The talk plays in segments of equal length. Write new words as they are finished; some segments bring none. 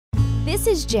This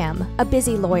is Jim, a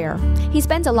busy lawyer. He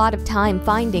spends a lot of time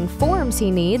finding forms he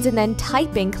needs and then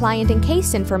typing client and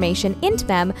case information into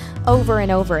them over and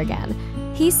over again.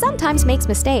 He sometimes makes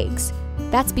mistakes.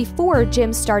 That's before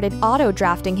Jim started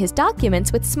auto-drafting his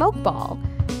documents with Smokeball.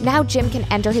 Now Jim can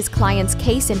enter his client's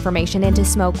case information into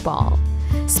Smokeball.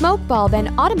 Smokeball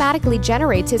then automatically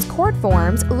generates his court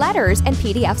forms, letters, and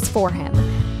PDFs for him.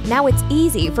 Now it's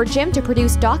easy for Jim to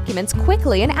produce documents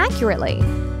quickly and accurately.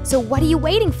 So what are you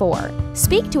waiting for?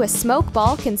 Speak to a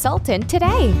Smokeball consultant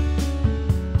today.